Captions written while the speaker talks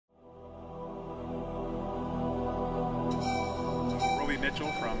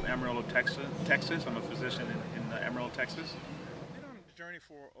Mitchell from Amarillo, Texas. I'm a physician in Amarillo, Texas. I've been on a journey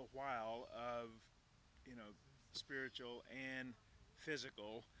for a while of, spiritual and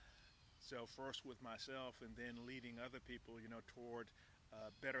physical. So first with myself and then leading other people, toward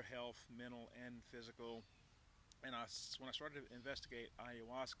better health, mental and physical. And when I started to investigate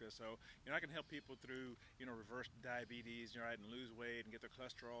ayahuasca, so I can help people through reverse diabetes, right, and lose weight and get their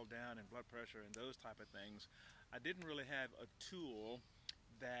cholesterol down and blood pressure and those type of things. I didn't really have a tool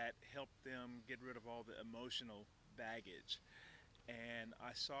that helped them get rid of all the emotional baggage, and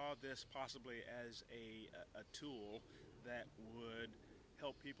I saw this possibly as a tool that would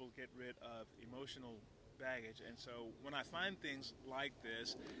help people get rid of emotional baggage. And so when I find things like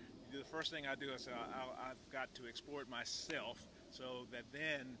this, the first thing I do is I've got to explore it myself, so that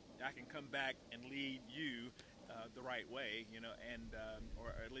then I can come back and lead you the right way, and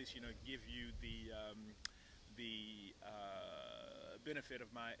or at least give you the benefit of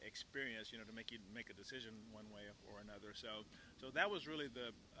my experience, to make you make a decision one way or another. So that was really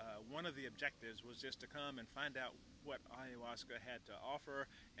the one of the objectives, was just to come and find out what ayahuasca had to offer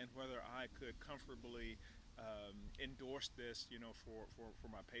and whether I could comfortably endorse this, for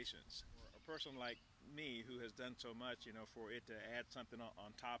my patients. For a person like me who has done so much, for it to add something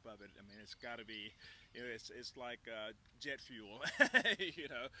on top of it, I mean, it's got to be, it's like jet fuel,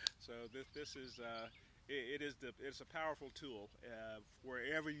 So this is. It's a powerful tool.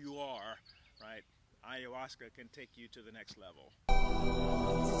 Wherever you are, right, ayahuasca can take you to the next level.